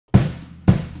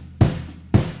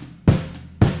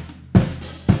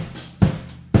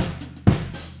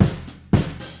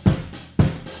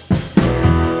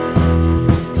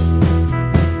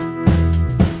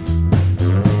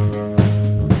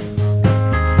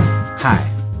Hi,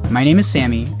 my name is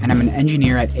Sammy, and I'm an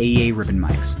engineer at AEA Ribbon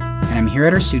Mics, and I'm here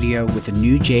at our studio with the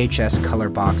new JHS Colour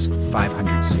Box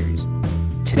 500 series.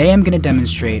 Today I'm going to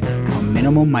demonstrate how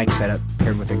minimal mic setup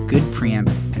paired with a good preamp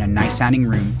and a nice sounding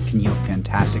room can yield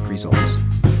fantastic results.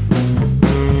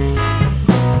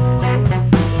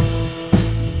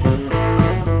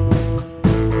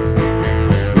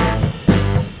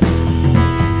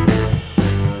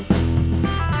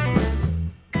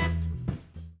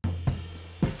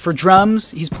 For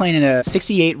drums, he's playing in a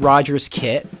 68 Rogers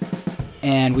kit,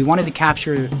 and we wanted to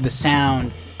capture the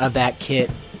sound of that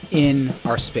kit in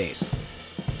our space.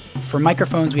 For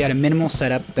microphones, we had a minimal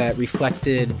setup that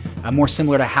reflected more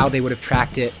similar to how they would have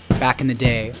tracked it back in the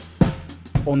day.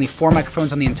 Only 4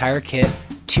 microphones on the entire kit,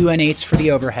 2 N8s for the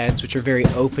overheads, which are very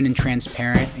open and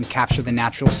transparent and capture the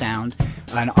natural sound,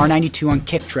 an R92 on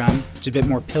kick drum, which is a bit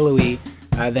more pillowy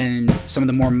than some of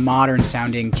the more modern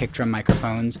sounding kick drum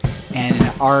microphones, and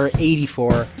an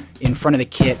R84 in front of the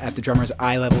kit at the drummer's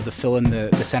eye level to fill in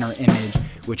the center image,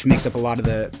 which makes up a lot of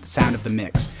the sound of the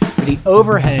mix. For the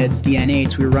overheads, the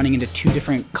N8s, we were running into 2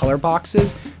 different color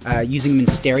boxes, using them in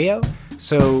stereo.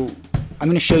 So I'm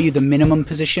going to show you the minimum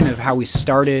position of how we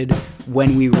started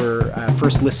when we were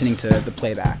first listening to the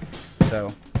playback.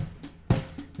 So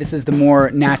this is the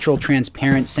more natural,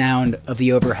 transparent sound of the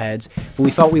overheads, but we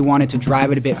felt we wanted to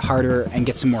drive it a bit harder and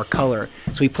get some more color.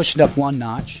 So we pushed it up 1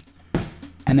 notch,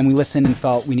 and then we listened and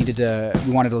felt we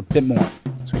wanted a bit more.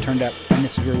 So we turned up, and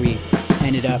this is where we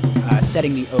ended up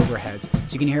setting the overheads.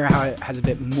 So you can hear how it has a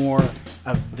bit more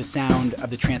of the sound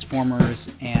of the transformers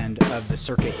and of the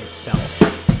circuit itself.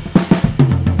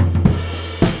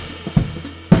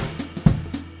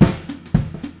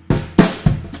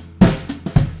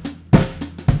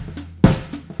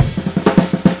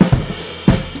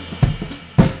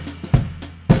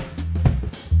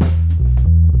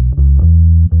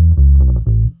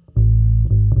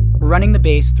 Running the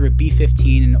bass through a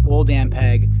B15 and an old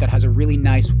Ampeg that has a really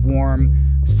nice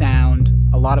warm sound,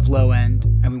 a lot of low end,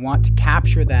 and we want to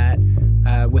capture that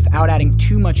without adding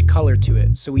too much color to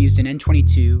it. So we used an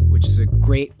N22, which is a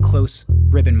great close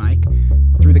ribbon mic,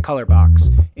 through the Colour Box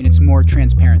in its more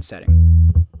transparent setting.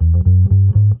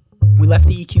 We left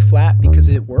the EQ flat because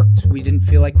it worked. We didn't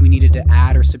feel like we needed to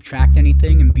add or subtract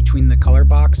anything in between the Colour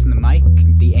Box and the mic,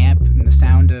 the amp, and the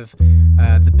sound of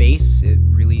the bass. It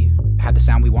really had the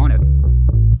sound we wanted.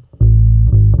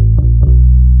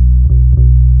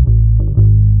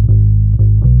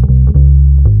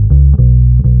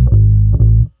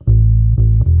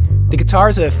 The guitar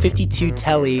is a 52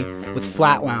 Tele with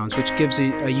flat wounds, which gives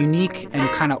a unique and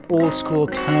kind of old school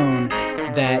tone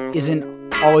that isn't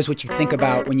always what you think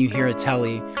about when you hear a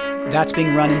Tele. That's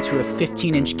being run into a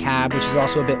 15-inch cab, which is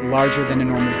also a bit larger than a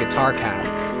normal guitar cab.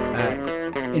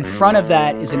 In front of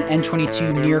that is an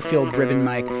N22 near-field ribbon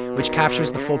mic, which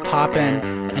captures the full top end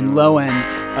and low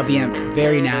end of the amp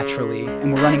very naturally,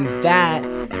 and we're running that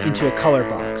into a Colour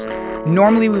Box.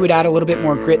 Normally we would add a little bit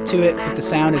more grit to it, but the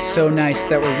sound is so nice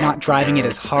that we're not driving it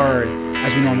as hard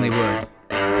as we normally would.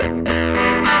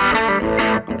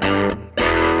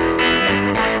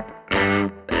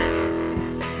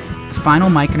 The final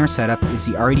mic in our setup is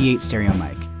the R88 stereo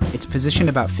mic. It's positioned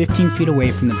about 15 feet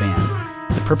away from the band.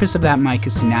 The purpose of that mic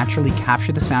is to naturally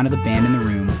capture the sound of the band in the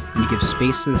room and to give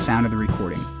space to the sound of the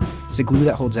recording. It's a glue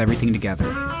that holds everything together.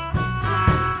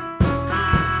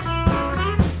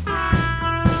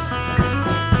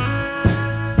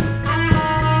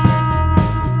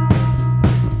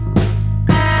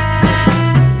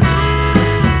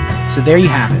 So there you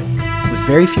have it. With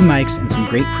very few mics and some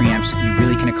great preamps, you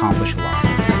really can accomplish a lot.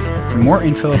 For more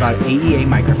info about AEA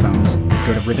microphones,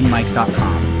 go to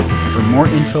ribbonmics.com. And for more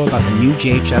info about the new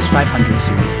JHS 500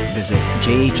 series, visit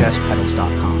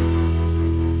jhspedals.com.